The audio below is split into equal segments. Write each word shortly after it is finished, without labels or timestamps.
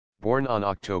Born on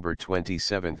October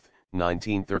 27,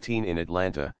 1913 in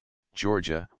Atlanta,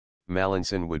 Georgia,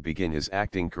 Mallinson would begin his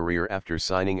acting career after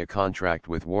signing a contract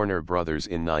with Warner Brothers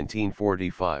in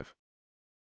 1945.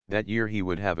 That year he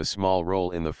would have a small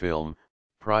role in the film,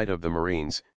 Pride of the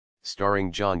Marines,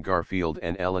 starring John Garfield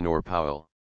and Eleanor Powell.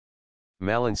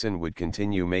 Mallinson would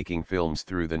continue making films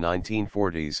through the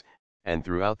 1940s, and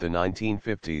throughout the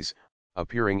 1950s,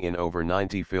 appearing in over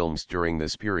 90 films during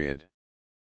this period.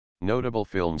 Notable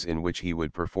films in which he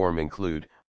would perform include,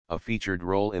 a featured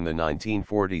role in the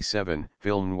 1947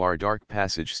 film noir Dark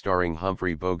Passage starring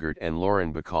Humphrey Bogart and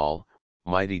Lauren Bacall,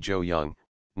 Mighty Joe Young,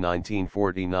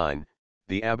 1949,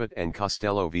 The Abbott and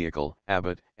Costello Vehicle,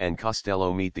 Abbott and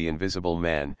Costello Meet the Invisible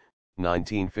Man,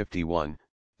 1951,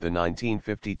 the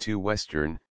 1952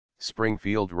 Western,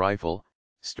 Springfield Rifle,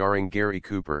 starring Gary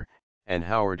Cooper, and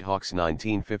Howard Hawks'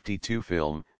 1952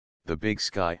 film, The Big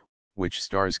Sky, which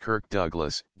stars Kirk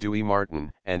Douglas, Dewey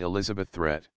Martin, and Elizabeth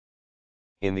Threat.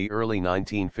 In the early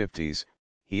 1950s,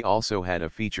 he also had a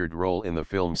featured role in the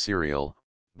film serial,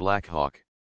 Black Hawk.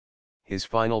 His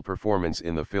final performance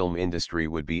in the film industry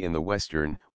would be in the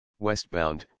Western,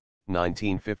 Westbound,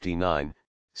 1959,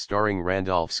 starring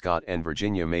Randolph Scott and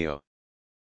Virginia Mayo.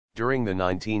 During the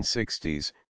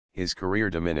 1960s, his career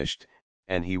diminished,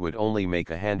 and he would only make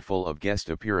a handful of guest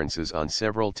appearances on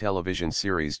several television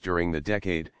series during the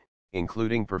decade,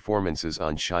 including performances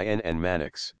on Cheyenne and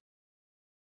Mannix.